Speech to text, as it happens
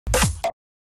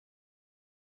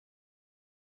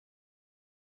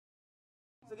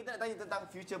So kita nak tanya tentang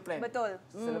future plan. Betul.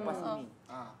 Selepas ini.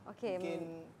 Okay.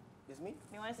 Mungkin Yazmin?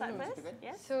 You want to start first?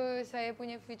 Yes. So saya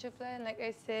punya future plan, like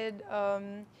I said,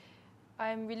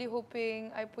 I'm really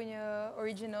hoping I punya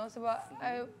original sebab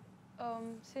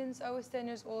since I was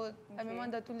 10 years old, I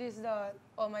memang dah tulis dah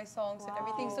all my songs and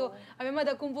everything. So I memang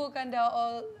dah kumpulkan dah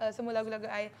all semua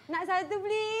lagu-lagu I. Nak satu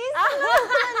please.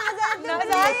 Nak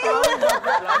satu.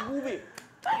 Lagu babe.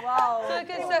 Wow.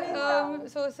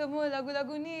 So semua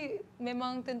lagu-lagu ni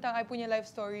memang tentang I punya life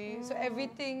story. So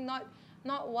everything, not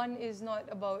one is not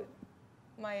about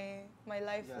my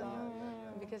life lah.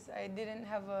 Because I didn't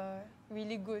have a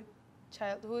really good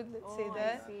childhood, let's say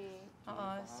that.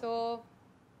 So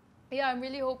yeah, I'm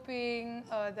really hoping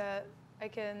that I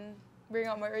can bring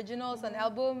out my originals, an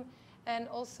album, and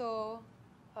also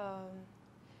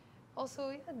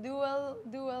do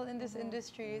well in this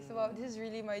industry. So this is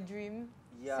really my dream.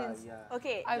 Since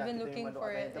I've been looking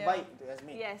for it. Terbaik untuk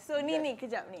Yazmin. Yes. So ni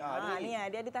kejap ni. Ni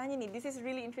dia ada tanya ni. This is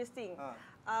really interesting.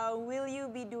 Will you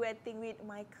be duetting with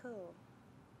Michael,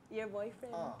 your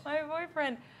boyfriend? My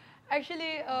boyfriend.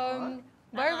 Actually,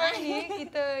 baru-baru ni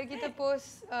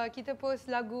kita post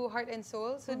lagu Heart and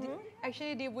Soul. So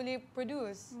actually dia boleh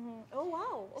produce. Oh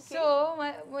wow. Okay. So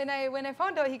when I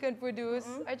found out he can produce,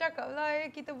 I cakap lah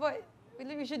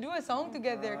we should do a song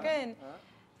together, kan?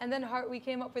 And then we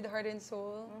came up with Heart and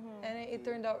Soul, and it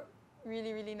turned out really,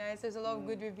 really nice. There's a lot of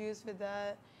good reviews with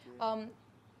that.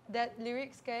 That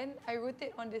lyrics, kan, I wrote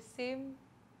it on the same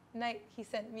night he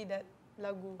sent me that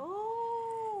lagu.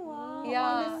 Oh, wow. Yeah.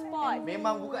 On the spot.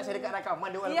 Memang buka syarikat rakaman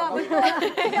dia orang Ya, lepas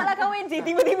betul. Taklah kahwin je,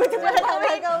 tiba-tiba tu pada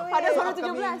kahwin. Pada suara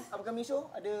 17. Upcoming show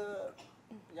ada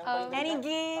yang paling Any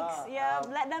gigs,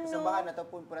 let them know. Persembahan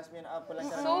ataupun perasmian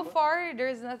pelancaran. So far,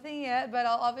 there's nothing yet, but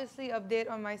I'll obviously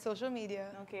update on my social media.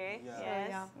 Okay. Yes.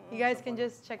 Yeah. You guys can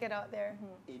just check it out there.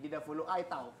 Dia dah follow I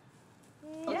tau.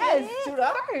 Yes,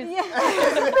 Syura?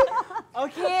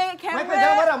 Okay, camera. Michael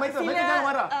jangan marah, Michael jangan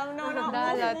marah. No.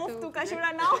 Dah lah Move tu. to Kak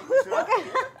Syura now.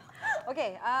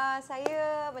 Okay,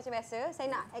 saya macam biasa, saya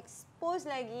nak expose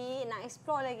lagi, nak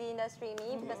explore lagi industri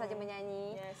ni. Bukan saja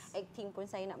menyanyi, acting pun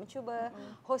saya nak mencuba,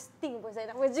 hosting pun saya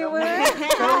nak mencuba.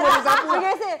 Semua siapa?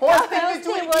 Hosting ni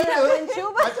cuit kita.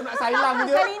 Mencuba. Macam nak sailang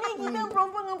je. Kali ni kita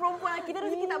perempuan dengan perempuan. Kita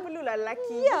rezeki tak perlulah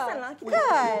lelaki. Ya, Bukanlah kita kan?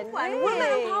 perempuan. Women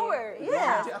power. Ya.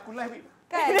 Cik aku live babe.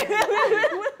 Kan?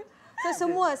 So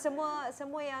semua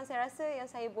yang saya rasa yang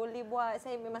saya boleh buat,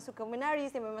 saya memang suka menari,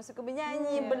 saya memang suka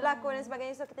menyanyi, berlakon dan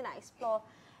sebagainya. So kita nak explore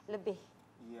lebih.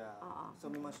 Ya. So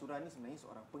memang Syura ni sebenarnya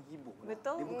seorang penghibur.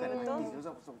 Betul. Dia bukan artis, dia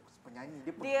seorang penyanyi,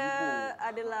 dia penghibur. Dia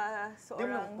adalah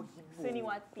seorang penghibur.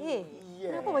 seniwati.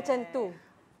 Kenapa macam tu?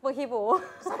 Penghibur.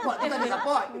 Support, kita ada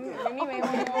support. Ini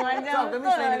memang So, kami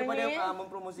selain daripada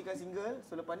mempromosikan single,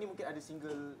 so lepas ni mungkin ada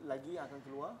single lagi yang akan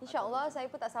keluar. InsyaAllah, saya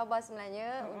pun tak sabar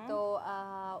sebenarnya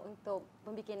untuk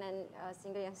pembikinan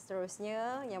single yang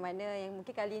seterusnya, yang mana yang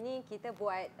mungkin kali ni kita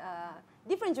buat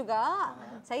different juga.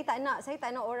 Saya tak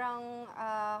nak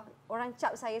orang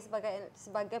cap saya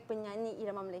sebagai penyanyi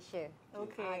irama Malaysia.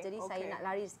 Jadi saya nak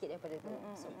lari sikit daripada itu.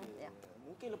 So,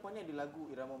 mungkin lepas ni ada lagu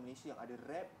irama Malaysia yang ada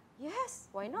rap. Yes,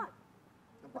 why not?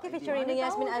 Mungkin featuring dengan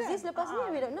Yazmin Aziz lepas ni,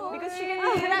 we don't know. Because she can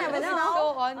really rap just now.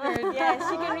 So honored. Yeah,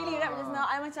 she can really rap just now.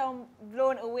 I macam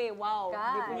blown away. Wow,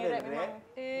 dia punya rap memang.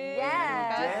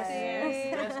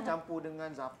 Jazz campur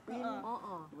dengan Zapin.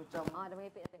 Macam dah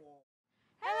merepek.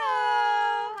 Hello.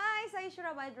 Hi, saya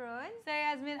Syura Badron.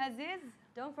 Saya Yazmin Aziz.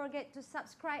 Don't forget to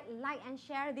subscribe, like and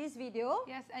share this video.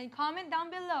 Yes, and comment down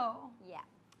below. Yeah.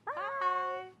 Bye.